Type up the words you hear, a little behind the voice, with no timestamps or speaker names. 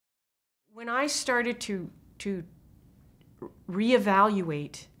When I started to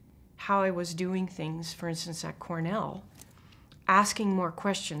reevaluate how I was doing things, for instance, at Cornell, asking more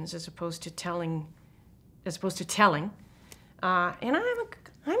questions as opposed to telling, and I'm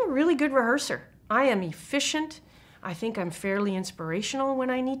a really good rehearser. I am efficient. I think I'm fairly inspirational when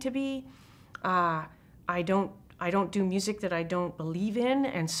I need to be. I don't do music that I don't believe in,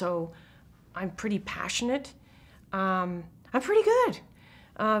 and so I'm pretty passionate. I'm pretty good.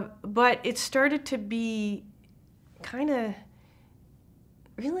 But it started to be kind of,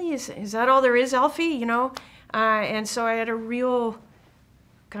 really, is that all there is, Alfie? You know? And so I had a real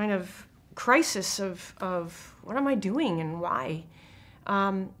kind of crisis of what am I doing and why?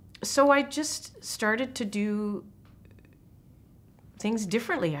 So I just started to do things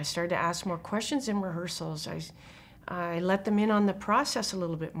differently. I started to ask more questions in rehearsals. I let them in on the process a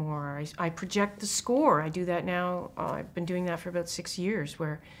little bit more. I project the score. I do that now. I've been doing that for about 6 years,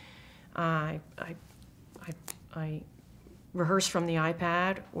 where I rehearse from the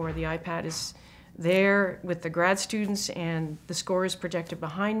iPad, or the iPad is there with the grad students and the score is projected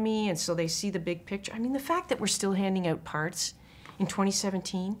behind me, and so they see the big picture. I mean, the fact that we're still handing out parts in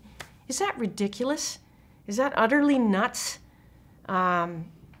 2017, is that ridiculous? Is that utterly nuts?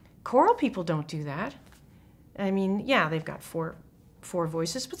 Choral people don't do that. I mean, yeah, they've got four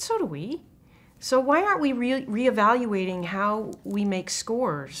voices, but so do we. So why aren't we reevaluating how we make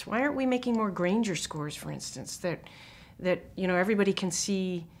scores? Why aren't we making more Granger scores, for instance, that you know, everybody can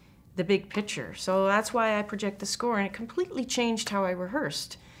see the big picture? So that's why I project the score, and it completely changed how I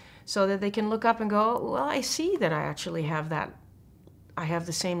rehearsed, so that they can look up and go, well, I see that I actually have that. I have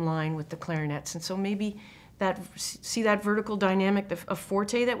the same line with the clarinets, and so maybe see that vertical dynamic of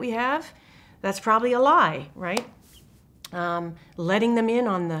forte that we have. That's probably a lie, right? Letting them in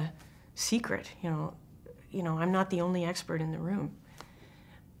on the secret. You know, I'm not the only expert in the room.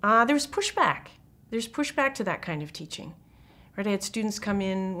 There's pushback. There's pushback to that kind of teaching, right? I had students come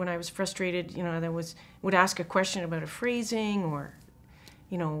in when I was frustrated. You know, would ask a question about a phrasing, or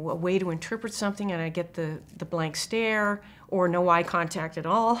you know, a way to interpret something, and I get the blank stare or no eye contact at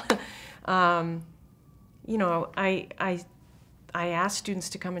all. You know, I asked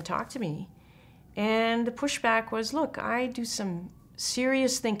students to come and talk to me. And the pushback was, look, I do some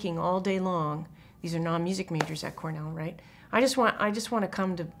serious thinking all day long. These are non-music majors at Cornell, right? I just want to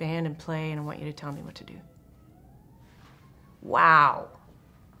come to band and play, and I want you to tell me what to do. Wow.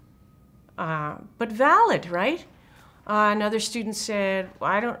 But valid, right? Another student said,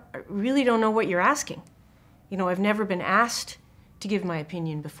 well, I really don't know what you're asking. You know, I've never been asked to give my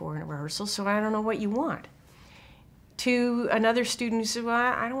opinion before in a rehearsal, so I don't know what you want. To another student who said, well,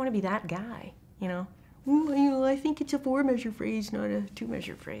 I don't want to be that guy. You know, I think it's a 4-measure phrase, not a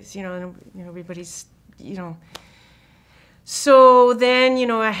 2-measure phrase. You know, and you know, everybody's, you know. So then, you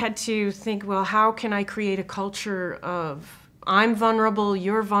know, I had to think, well, how can I create a culture of I'm vulnerable,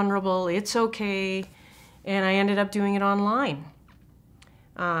 you're vulnerable, it's okay, and I ended up doing it online.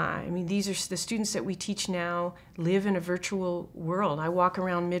 I mean, these are the students that we teach now live in a virtual world. I walk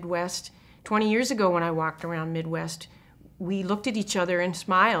around Midwest. 20 years ago, when I walked around Midwest, we looked at each other and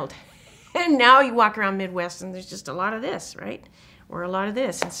smiled. And now you walk around Midwest and there's just a lot of this, right? Or a lot of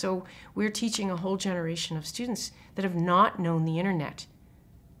this. And so we're teaching a whole generation of students that have not known the internet,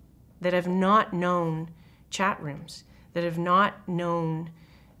 that have not known chat rooms, that have not known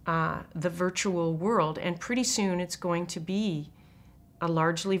the virtual world. And pretty soon it's going to be a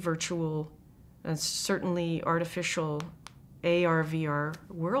largely virtual, and certainly artificial AR, VR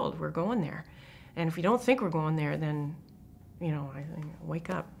world. We're going there. And if we don't think we're going there, then, you know, wake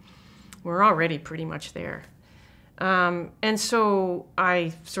up. We're already pretty much there. And so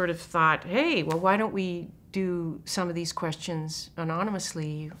I sort of thought, hey, well, why don't we do some of these questions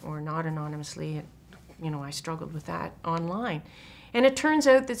anonymously or not anonymously? You know, I struggled with that online. And it turns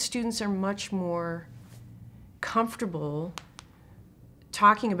out that students are much more comfortable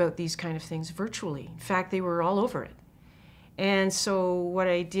talking about these kind of things virtually. In fact, they were all over it. And so what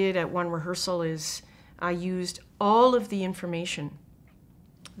I did at one rehearsal is I used all of the information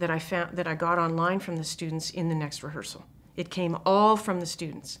that I got online from the students in the next rehearsal. It came all from the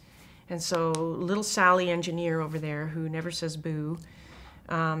students. And so little Sally engineer over there, who never says boo,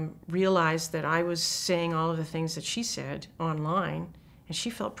 realized that I was saying all of the things that she said online, and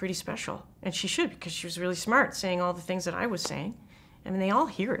she felt pretty special. And she should, because she was really smart, saying all the things that I was saying. I mean, they all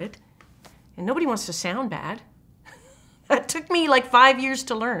hear it, and nobody wants to sound bad. That took me like 5 years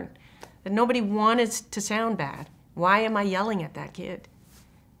to learn, that nobody wanted to sound bad. Why am I yelling at that kid?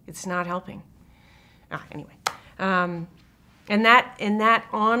 It's not helping. Anyway. And that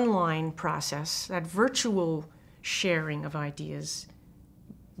online process, that virtual sharing of ideas,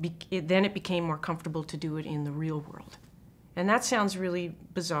 then it became more comfortable to do it in the real world. And that sounds really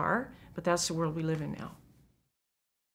bizarre, but that's the world we live in now.